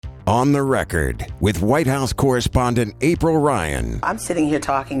On the Record with White House correspondent April Ryan. I'm sitting here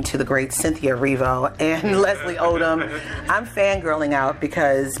talking to the great Cynthia Erivo and Leslie Odom. I'm fangirling out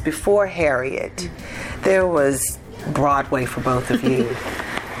because before Harriet, there was Broadway for both of you.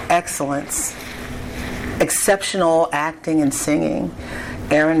 Excellence, exceptional acting and singing.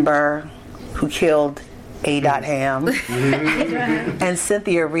 Aaron Burr, who killed A. Ham, and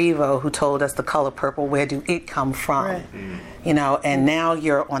Cynthia Erivo, who told us The Color Purple, where do it come from? Right. You know, and now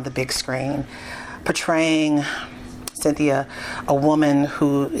you're on the big screen portraying, Cynthia, a woman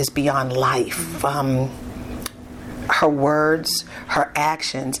who is beyond life. Her words, her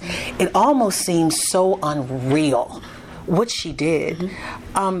actions, it almost seems so unreal what she did.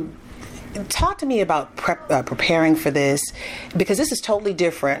 Talk to me about preparing for this, because this is totally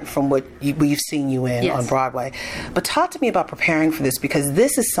different from what we've seen you in on Broadway. But talk to me about preparing for this, because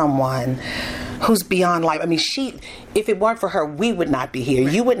this is someone who's beyond life. I mean, if it weren't for her, we would not be here.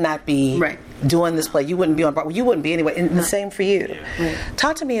 Right. You would not be doing this play. You wouldn't be on Broadway. You wouldn't be anyway. And the same for you. Right.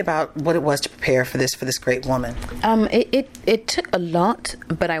 Talk to me about what it was to prepare for this great woman. It took a lot,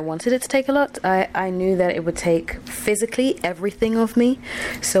 but I wanted it to take a lot. I knew that it would take physically everything of me,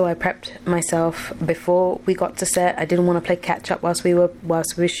 so I prepped myself before we got to set. I didn't want to play catch up whilst we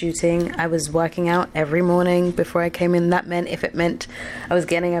were shooting. I was working out every morning before I came in. That meant if it meant I was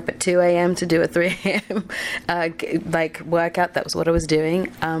getting up at 2 a.m. to do a 3 a.m. Workout, that was what I was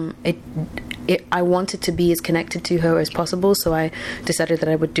doing. I wanted to be as connected to her as possible, so I decided that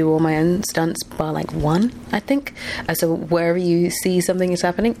I would do all my own stunts bar 1, I think. So wherever you see something is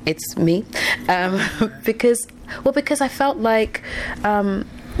happening, it's me. Because I felt like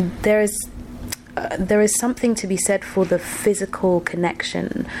there is something to be said for the physical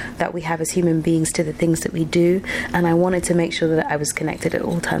connection that we have as human beings to the things that we do, and I wanted to make sure that I was connected at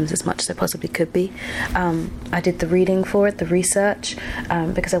all times as much as I possibly could be. I did the reading for it, the research,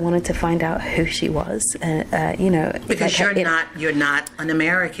 because I wanted to find out who she was. Because you're not an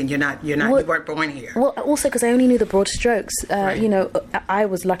American. You weren't born here. Well, also because I only knew the broad strokes. I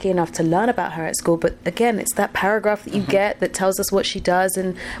was lucky enough to learn about her at school, but again, it's that paragraph that you get that tells us what she does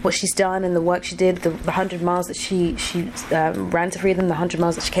and what she's done and the work she did, the 100 miles that she ran to freedom, the 100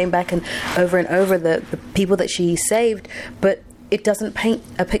 miles that she came back, and over the people that she saved. But it doesn't paint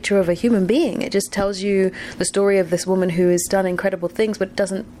a picture of a human being. It just tells you the story of this woman who has done incredible things, but it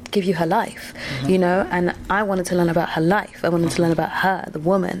doesn't give you her life, and I wanted to learn about her life. I wanted to learn about her, the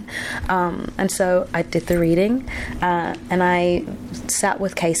woman. And so I did the reading, and I sat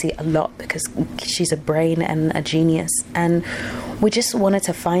with Casey a lot because she's a brain and a genius, and we just wanted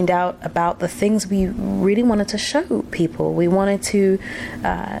to find out about the things we really wanted to show people. We wanted to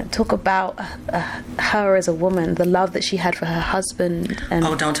talk about her as a woman, the love that she had for her husband. And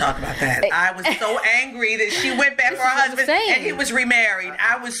don't talk about that. I was so angry that she went back for her husband and he was remarried.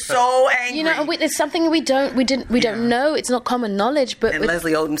 I was so angry. It's something we don't know. It's not common knowledge. But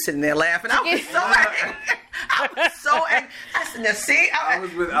Leslie Odom sitting there laughing. I was so angry. I was so angry. I said, now see, I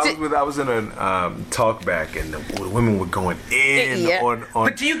was in a talk back, and the women were going in on.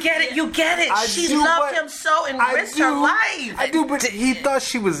 But do you get it? You get it. She loved him so and risked her life. I do, but he thought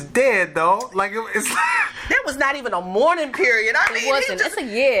she was dead, though. Like it's. There was not even a mourning period. It wasn't. It's a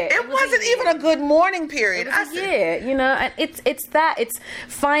year. It wasn't even a good mourning period. It was a year, and it's that. It's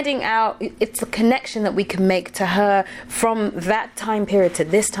finding out. It's the connection that we can make to her from that time period to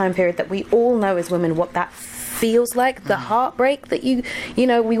this time period that we all know as women what that feels like, the heartbreak that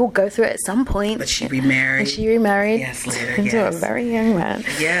we all go through it at some point. But she remarried. Yes, later. Into a very young man.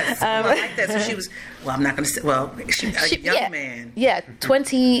 Yes. I like that. So she was. Well, I'm not going to say. Well, she a young man. Yeah,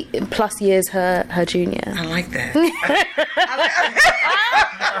 20 plus years her junior. I like that.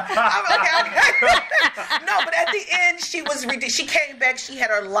 No, but at the end, she came back. She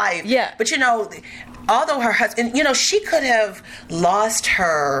had her life. Yeah. But although her husband, she could have lost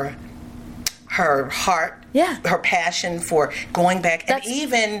her heart. Yeah. Her passion for going back. And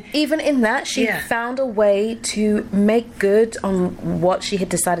even in that, she found a way to make good on what she had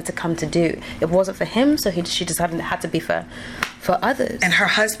decided to come to do. It wasn't for him, so she decided it had to be for others. And her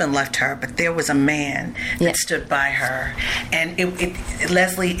husband left her, but there was a man that stood by her. And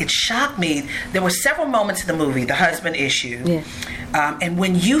Leslie, it shocked me. There were several moments in the movie, the husband issue. Yeah. And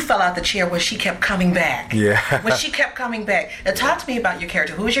when you fell out the chair, where she kept coming back. Yeah. When she kept coming back. Now talk to me about your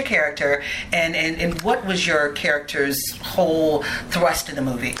character. Who was your character, and what was your character's whole thrust in the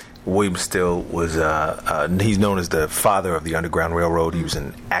movie? William Still was, he's known as the father of the Underground Railroad. He was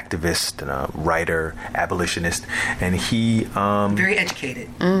an activist and a writer, abolitionist, and he... very educated.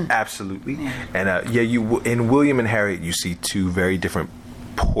 Absolutely. Yeah. And you in William and Harriet, you see two very different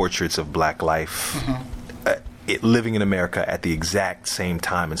portraits of black life. living in America at the exact same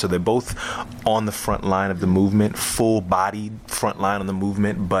time. And so they're both on the front line of the movement, full-bodied front line of the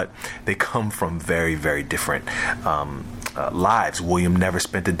movement, but they come from very, very different lives. William never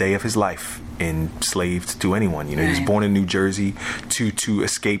spent a day of his life enslaved to anyone. You know, he was born in New Jersey to two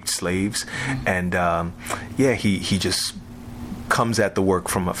escaped slaves. And he just comes at the work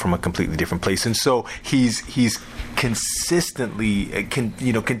from a completely different place. And so he's consistently,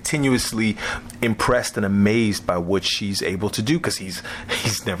 continuously impressed and amazed by what she's able to do, because he's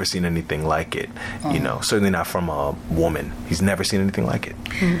never seen anything like it. Certainly not from a woman. He's never seen anything like it.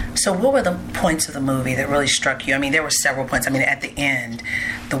 So what were the points of the movie that really struck you? I mean, there were several points. I mean, at the end,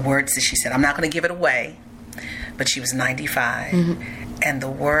 the words that she said, I'm not going to give it away, but she was 95. And the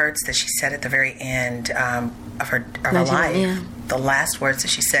words that she said at the very end of her life, the last words that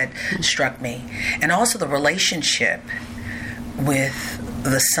she said struck me. And also the relationship with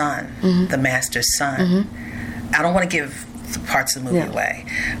the son, the master's son. I don't want to give the parts of the movie away,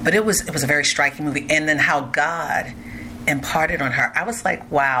 but it was a very striking movie. And then how God imparted on her, I was like,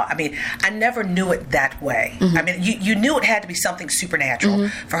 wow. I mean, I never knew it that way. I mean, you knew it had to be something supernatural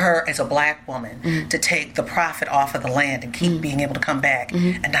for her as a black woman to take the prophet off of the land and keep being able to come back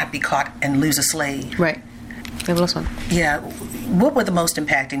and not be caught and lose a slave. Right. We have lost one. Yeah. What were the most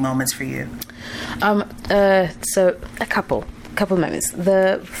impacting moments for you? So a couple moments.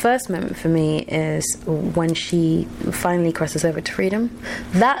 The first moment for me is when she finally crosses over to freedom.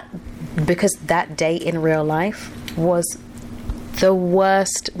 Because that day in real life was the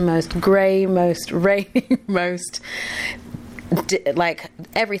worst, most grey, most rainy, most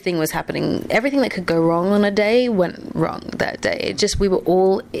everything was happening. Everything that could go wrong on a day went wrong that day. We were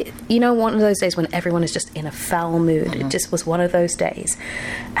all, one of those days when everyone is just in a foul mood. It just was one of those days.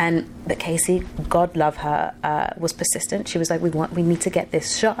 But Casey, God love her, was persistent. She was like, we need to get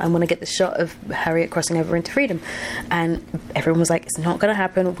this shot. I want to get the shot of Harriet crossing over into freedom. And everyone was like, it's not going to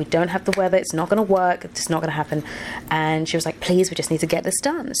happen. We don't have the weather. It's not going to work. It's not going to happen. And she was like, please, we just need to get this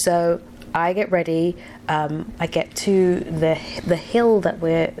done. So I get ready. I get to the hill that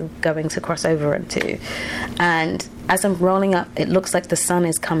we're going to cross over into, and as I'm rolling up, it looks like the sun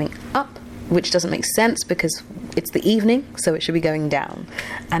is coming up, which doesn't make sense because it's the evening, so it should be going down,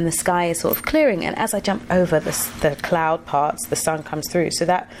 and the sky is sort of clearing. And as I jump over the cloud parts, the sun comes through. So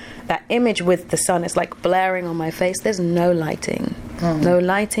that image with the sun is like blaring on my face. There's no lighting,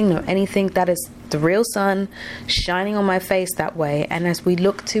 no anything. That is the real sun shining on my face that way. And as we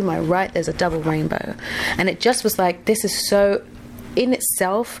look to my right, there's a double rainbow. And it just was like, this is so, in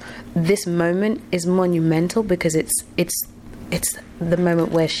itself, this moment is monumental because it's the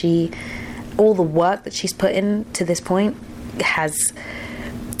moment where all the work that she's put in to this point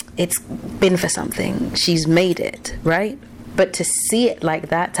it's been for something. She's made it, right? But to see it like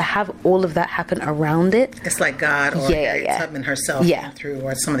that, to have all of that happen around it. It's like God or Harriet Tubman herself came through,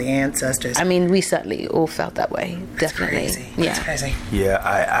 or some of the ancestors. I mean, we certainly all felt that way, definitely. That's crazy. Yeah. That's crazy.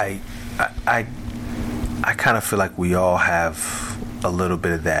 Yeah, I kind of feel like we all have a little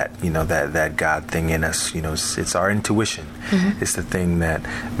bit of that, that God thing in us. It's our intuition. It's the thing that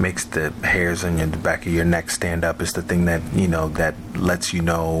makes the hairs on the back of your neck stand up. It's the thing that, that lets you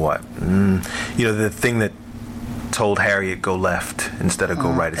know what, the thing that told Harriet go left instead of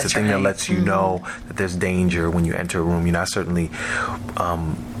go right. It's the thing that lets you know that there's danger when you enter a room. I certainly,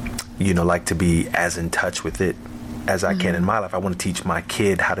 like to be as in touch with it as I can in my life. I want to teach my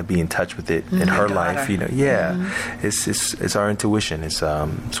kid how to be in touch with it in her life. It's our intuition. It's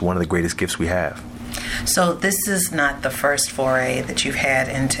one of the greatest gifts we have. So this is not the first foray that you've had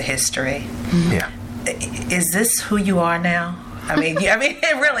into history. Yeah. Is this who you are now? I mean,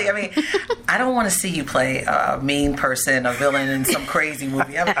 really. I mean, I don't want to see you play a mean person, a villain in some crazy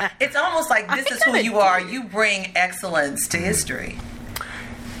movie. It's almost like this is who you are. You bring excellence to history.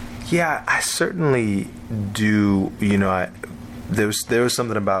 Yeah, I certainly do. There was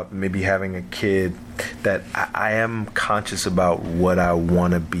something about maybe having a kid that I am conscious about what I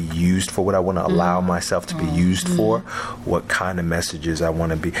want to be used for, what I want to allow myself to be used for, what kind of messages I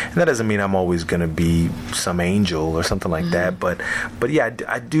want to be. And that doesn't mean I'm always going to be some angel or something like that. But yeah,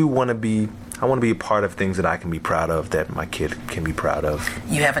 I do want to be. I want to be a part of things that I can be proud of, that my kid can be proud of.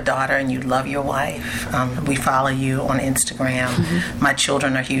 You have a daughter and you love your wife. We follow you on Instagram. My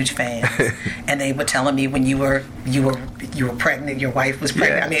children are huge fans, and they were telling me when you were pregnant, your wife was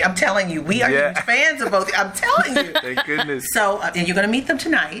pregnant. Yeah. I mean, I'm telling you, we are huge fans of both. I'm telling you. Thank goodness. So, and you're going to meet them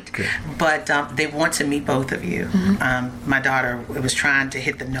tonight, but they want to meet both of you. My daughter was trying to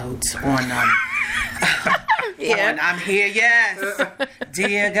hit the notes on. I'm here, yes.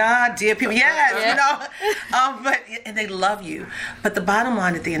 Dear God, dear people, yes, but and they love you. But the bottom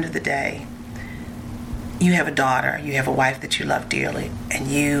line at the end of the day, you have a daughter, you have a wife that you love dearly, and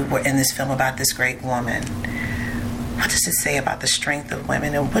you were in this film about this great woman. What does it say about the strength of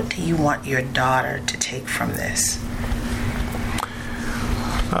women, and what do you want your daughter to take from this?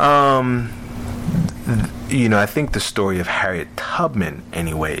 I think the story of Harriet Tubman,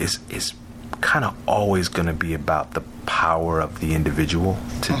 anyway, is kind of always going to be about the power of the individual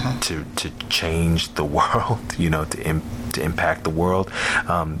to change the world, to impact the world.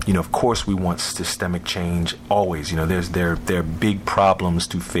 Of course, we want systemic change always. There are big problems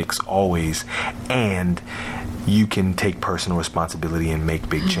to fix always, and you can take personal responsibility and make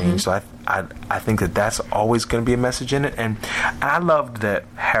big change. So I think that's always going to be a message in it. And I loved that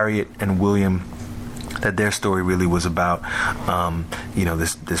Harriet and William, that their story really was about,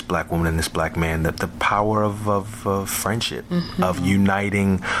 this black woman and this black man, the power of friendship, of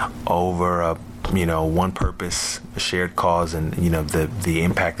uniting over one purpose, a shared cause, and the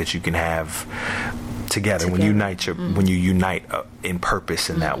impact that you can have together. when you unite in purpose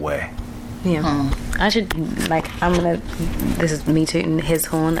in that way. Yeah. I should, this is me tooting his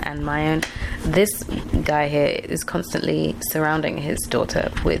horn and my own. This guy here is constantly surrounding his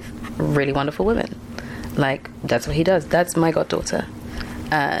daughter with really wonderful women. That's what he does. That's my goddaughter.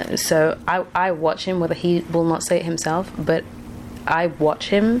 So I watch him, whether he will not say it himself, but I watch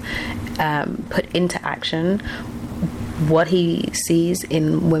him put into action what he sees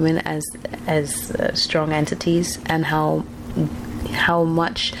in women as strong entities, and how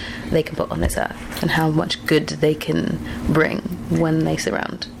much they can put on this earth, and how much good they can bring when they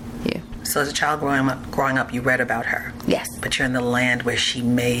surround you. So as a child growing up, you read about her. Yes. But you're in the land where she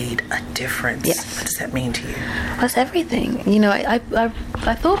made a difference. Yes. What does that mean to you? That's everything. I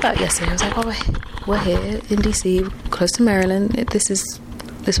thought about yesterday. I was like, we're here in DC, close to Maryland. This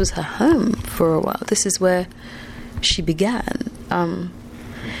was her home for a while. This is where she began.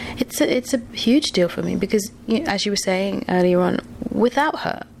 It's a huge deal for me because, as you were saying earlier on, without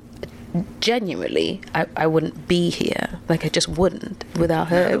her, genuinely, I wouldn't be here. I just wouldn't. Without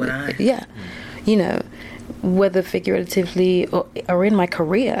her, Neither would I. Yeah. Whether figuratively or in my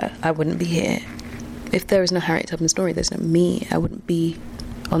career, I wouldn't be here. If there was no Harriet Tubman story, there's no me. I wouldn't be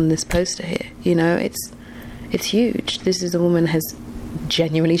on this poster here. It's huge. This is a woman who has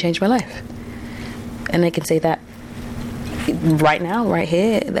genuinely changed my life, and I can say that right now, right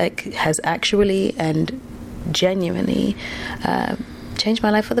here, has actually and genuinely changed my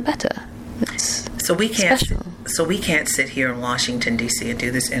life for the better. It's special. So we can't sit here in Washington D.C. and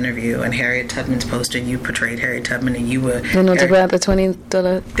do this interview and Harriet Tubman's poster. You portrayed Harriet Tubman, and you were. No, talk about the $20.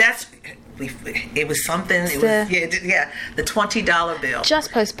 It was something. It was the $20 bill.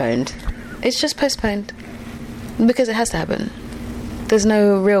 Just postponed. It's just postponed because it has to happen. There's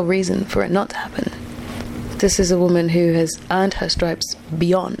no real reason for it not to happen. This is a woman who has earned her stripes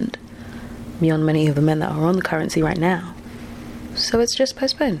beyond many of the men that are on the currency right now. So it's just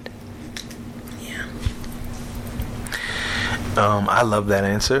postponed. Yeah. I love that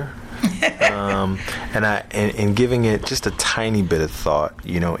answer. And in giving it just a tiny bit of thought,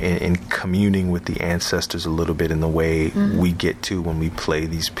 in communing with the ancestors a little bit in the way we get to when we play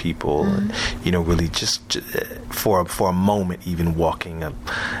these people, and, really just for a moment, even walking up,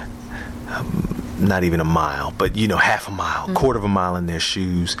 not even a mile, but half a mile, quarter of a mile in their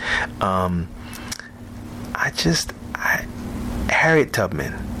shoes. Harriet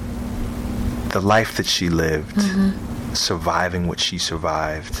Tubman, the life that she lived, surviving what she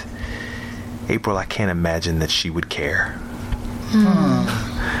survived. April, I can't imagine that she would care.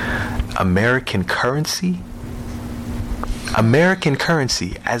 American currency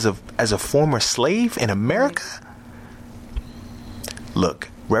as a former slave in America. Look,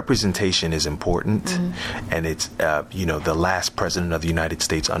 representation is important, and it's the last president of the United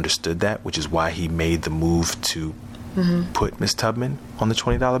States understood that, which is why he made the move to put Miss Tubman on the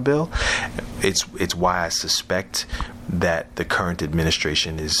 $20 bill. It's why I suspect that the current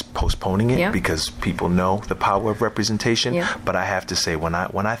administration is postponing it, because people know the power of representation. Yeah. But I have to say, when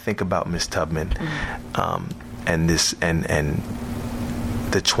I think about Miss Tubman, and this and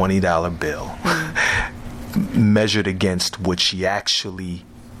the $20 bill measured against what she actually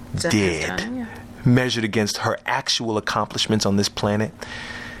did, measured against her actual accomplishments on this planet,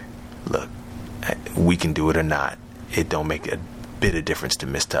 look, we can do it or not. It don't make a bit of difference to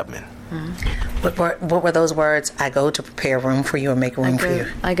Miss Tubman. What were those words? I go to prepare room for you and make room for you.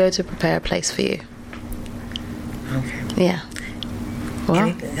 I go to prepare a place for you. Okay. Yeah.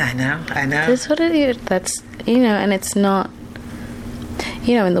 Well, I know. That's what it is. That's, and it's not,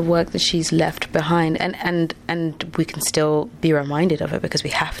 in the work that she's left behind, and we can still be reminded of it because we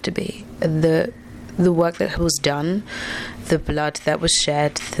have to be. The the work that was done, the blood that was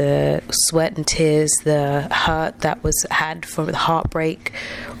shed, the sweat and tears, the hurt that was had from the heartbreak,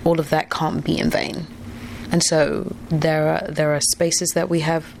 all of that can't be in vain. And so there are spaces that we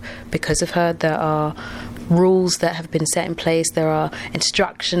have because of her. There are rules that have been set in place. There are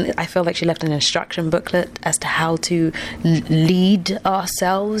instruction. I feel like she left an instruction booklet as to how to lead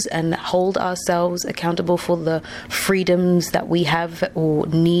ourselves and hold ourselves accountable for the freedoms that we have or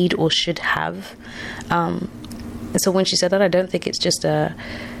need or should have. And so when she said that, I don't think it's just a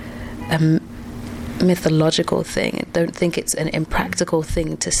mythological thing. I don't think it's an impractical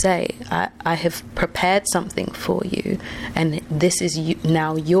thing to say. I have prepared something for you, and this is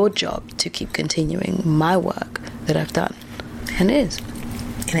now your job to keep continuing my work that I've done. And it is.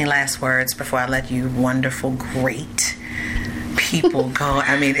 Any last words before I let you wonderful, great people go?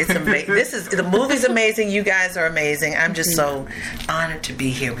 I mean, it's amazing. The movie's amazing. You guys are amazing. I'm just so honored to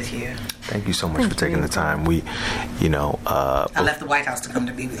be here with you. Thank you so much for taking the time. I left the White House to come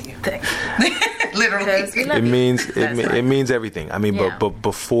to be with you. Thanks. Literally. It means everything. I mean, but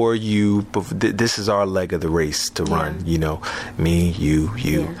before this is our leg of the race to run. You know, me, you.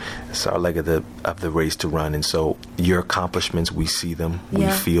 Yeah. It's our leg of the race to run. And so your accomplishments, we see them, we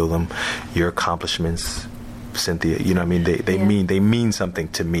feel them. Your accomplishments, Cynthia, you know what I mean? They mean something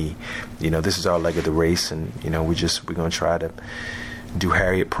to me. You know, this is our leg of the race, and you know, we're going to try to do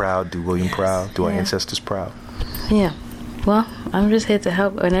Harriet proud, do William proud, do our ancestors proud. Yeah. Well, I'm just here to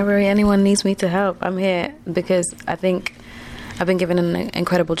help. Whenever anyone needs me to help, I'm here because I think I've been given an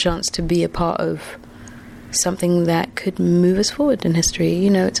incredible chance to be a part of something that could move us forward in history. You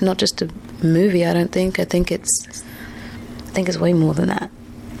know, it's not just a movie, I don't think. I think it's way more than that.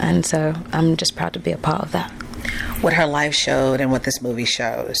 And so I'm just proud to be a part of that. What her life showed and what this movie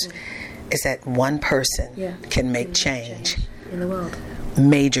shows is that one person can make change in the world.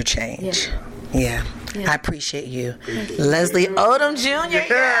 Major change. Yeah. I appreciate you. Leslie Odom Jr.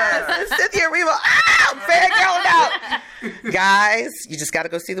 Yes. Cynthia Erivo. Fangirling out. Guys, you just got to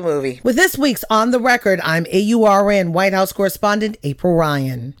go see the movie. With this week's On the Record, I'm AURN White House correspondent April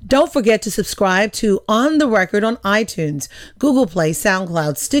Ryan. Don't forget to subscribe to On the Record on iTunes, Google Play,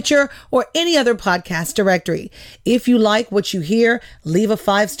 SoundCloud, Stitcher, or any other podcast directory. If you like what you hear, leave a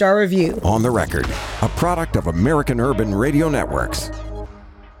 5-star review. On the Record, a product of American Urban Radio Networks.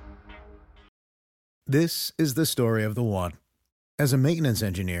 This is the story of the one. As a maintenance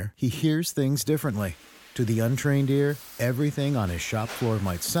engineer, he hears things differently. To the untrained ear, everything on his shop floor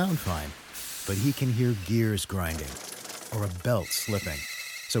might sound fine, but he can hear gears grinding or a belt slipping.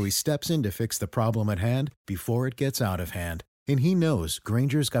 So he steps in to fix the problem at hand before it gets out of hand. And he knows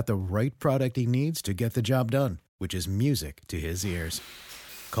Grainger's got the right product he needs to get the job done, which is music to his ears.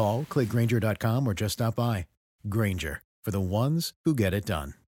 Call, click Grainger.com, or just stop by. Grainger, for the ones who get it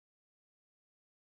done.